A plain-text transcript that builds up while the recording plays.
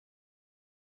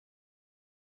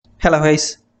Hello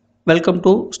guys, welcome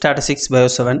to Statistics Bio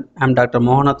 7. I am Dr.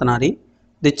 Monotonic.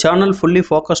 The channel fully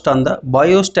focused on the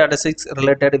biostatistics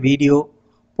related video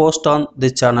post on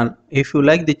this channel. If you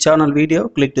like the channel video,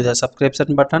 click to the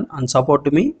subscription button and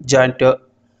support me. Join to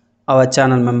our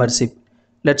channel membership.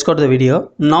 Let's go to the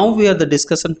video. Now we are the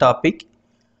discussion topic: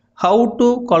 how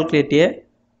to calculate a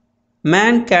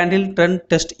Mann-Kendall Trend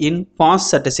Test in past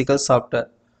statistical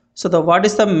software. So what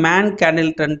is the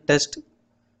Mann-Kendall Trend Test?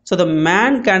 So the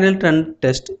Mann-Kendall Trend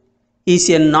Test is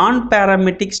a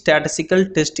non-parametric statistical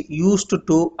test used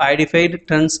to identify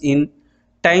trends in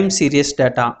time series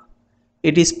data.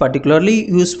 It is particularly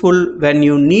useful when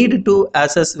you need to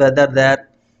assess whether there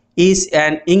is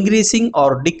an increasing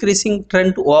or decreasing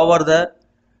trend over the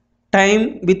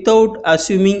time without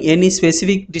assuming any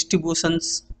specific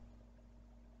distributions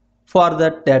for the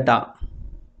data.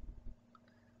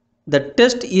 The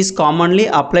test is commonly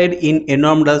applied in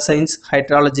environmental science,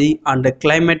 hydrology, and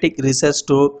climatic research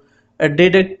to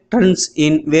detect trends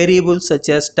in variables such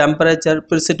as temperature,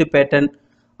 precipitation,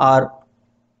 or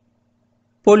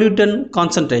pollutant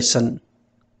concentration.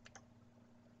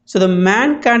 So the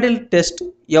Mann-Kendall test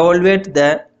evaluates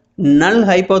the null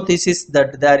hypothesis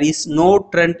that there is no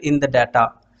trend in the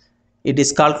data. It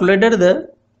is calculated the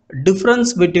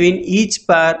difference between each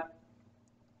pair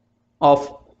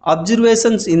of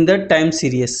observations in the time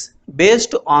series.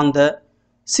 Based on the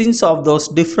since of those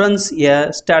difference,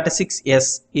 a statistics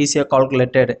S is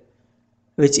calculated,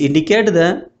 which indicate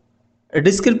the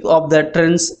description of the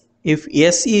trends. If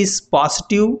S is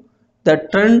positive, the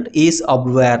trend is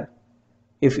upward.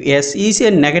 If S is a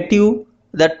negative,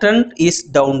 the trend is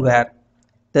downward.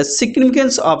 The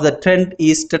significance of the trend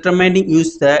is determined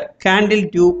using the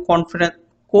Kendall confidence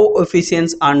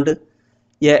coefficients and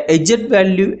a z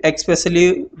value,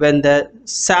 especially when the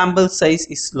sample size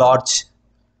is large.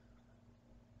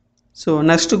 So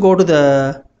next go to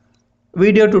the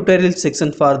video tutorial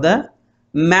section for the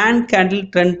Mann-Kendall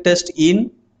Trend Test in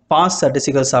past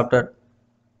statistical software.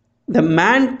 The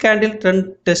Mann-Kendall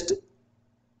Trend Test,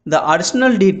 the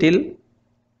additional detail,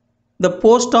 the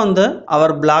post on the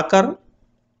our Blocker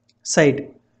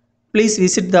site. Please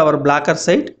visit our Blocker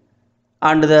site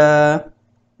and the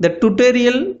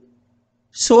tutorial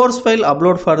source file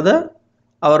upload for the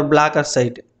our Blocker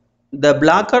site. The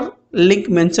Blocker link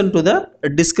mentioned to the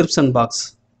description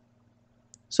box.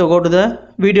 So go to the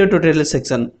video tutorial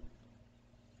section.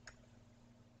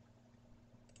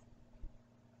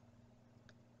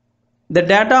 The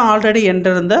data already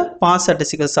entered in the past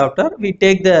statistical software. We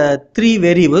take the three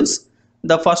variables.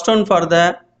 The first one for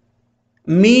the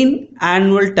mean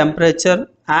annual temperature,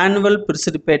 annual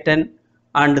precipitation,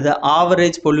 and the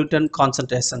average pollutant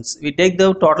concentrations. We take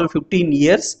the total 15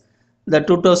 years, the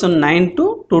 2009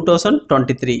 to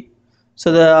 2023.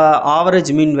 So the average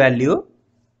mean value.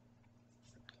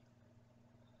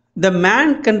 The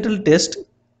Mann-Kendall test,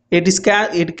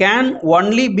 it can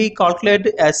only be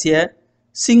calculated as a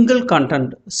single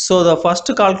content. So the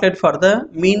first calculate for the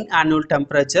mean annual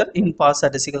temperature in past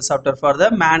statistical software for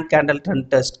the Mann-Kendall Trend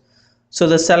Test. So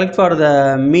the select for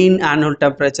the mean annual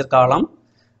temperature column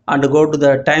and go to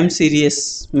the time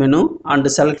series menu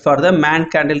and select for the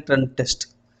Mann-Kendall Trend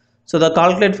Test. So the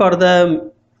calculate for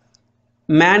the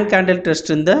Mann-Kendall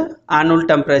test in the annual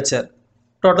temperature,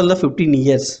 total the 15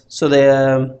 years. So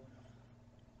the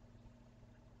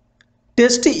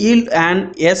test yield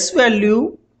an S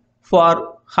value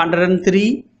for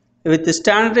 103 with the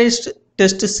standardized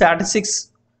test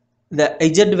statistics, the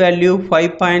Z value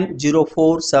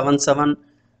 5.0477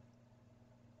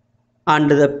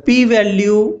 and the P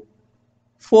value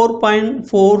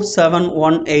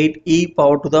 4.4718 e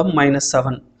power to the minus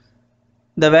 7.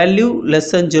 The value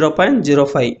less than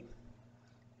 0.05.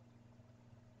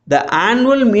 The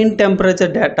annual mean temperature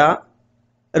data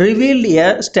revealed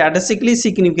a statistically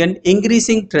significant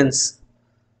increasing trends.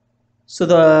 So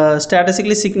the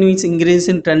statistically significant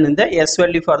increasing trend in the S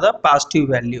value for the positive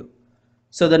value.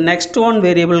 So the next one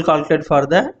variable calculated for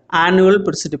the annual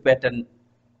precipitation.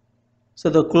 So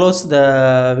the close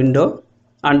the window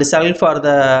and select for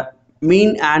the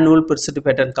mean annual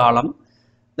precipitation column.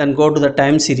 Then go to the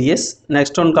time series.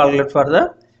 Next one calculate for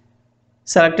the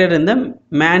selected in the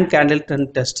Mann-Kendall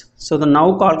Trend Test. So the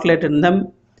now calculated in the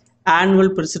annual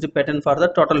precipitation for the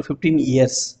total 15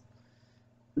 years.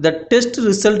 The test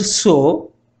results show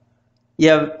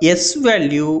a S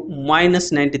value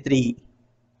minus 93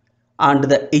 and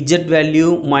the Z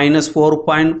value minus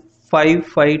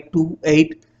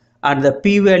 4.5528 and the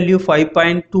P value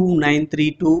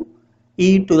 5.2932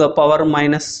 e to the power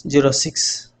minus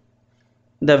 06.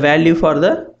 The value for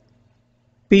the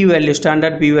P value,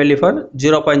 standard P value for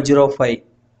 0.05.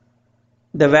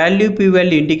 The value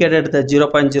p-value indicated the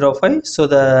 0.05, so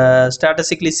the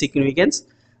statistically significance.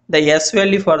 The s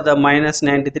value for the minus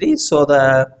 93, so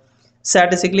the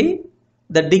statistically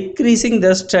the decreasing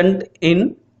the strength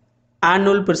in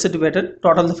annual precipitated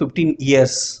total 15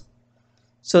 years.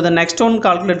 So the next one,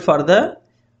 calculate for the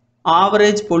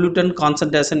average pollutant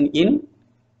concentration in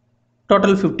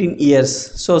total 15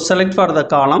 years. So select for the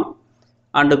column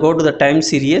and go to the time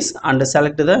series and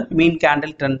select the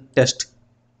Mann-Kendall Trend Test.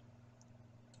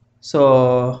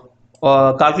 So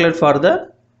calculate for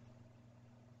the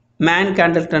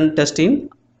Mann-Kendall Trend Test in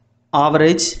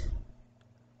average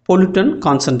pollutant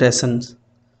concentrations.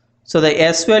 So the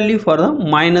S value for the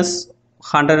minus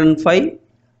 105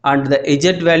 and the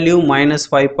Z value minus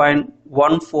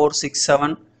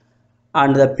 5.1467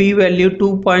 and the P value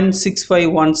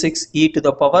 2.6516 e to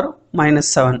the power minus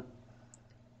 7.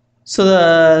 So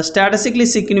the statistically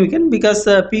significant because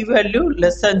the P value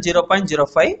less than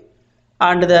 0.05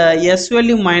 and the S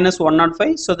value minus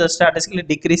 105, so the statistically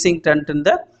decreasing trend in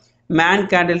the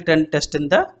Mann-Kendall Trend Test in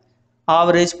the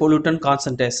average pollutant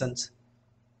concentrations.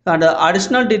 And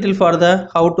additional detail for the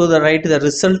how to write the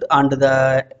result and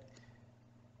the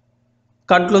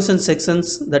conclusion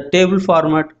sections, the table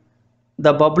format,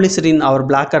 the published in our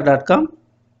blacker.com.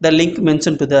 The link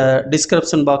mentioned to the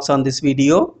description box on this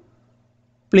video.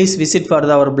 Please visit for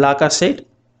our blacker site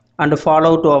and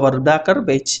follow to our blacker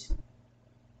page.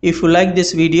 If you like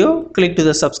this video, click to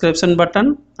the subscription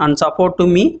button and support to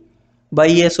me by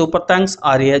a super thanks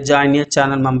or a join a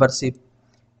channel membership.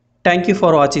 Thank you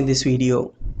for watching this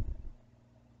video.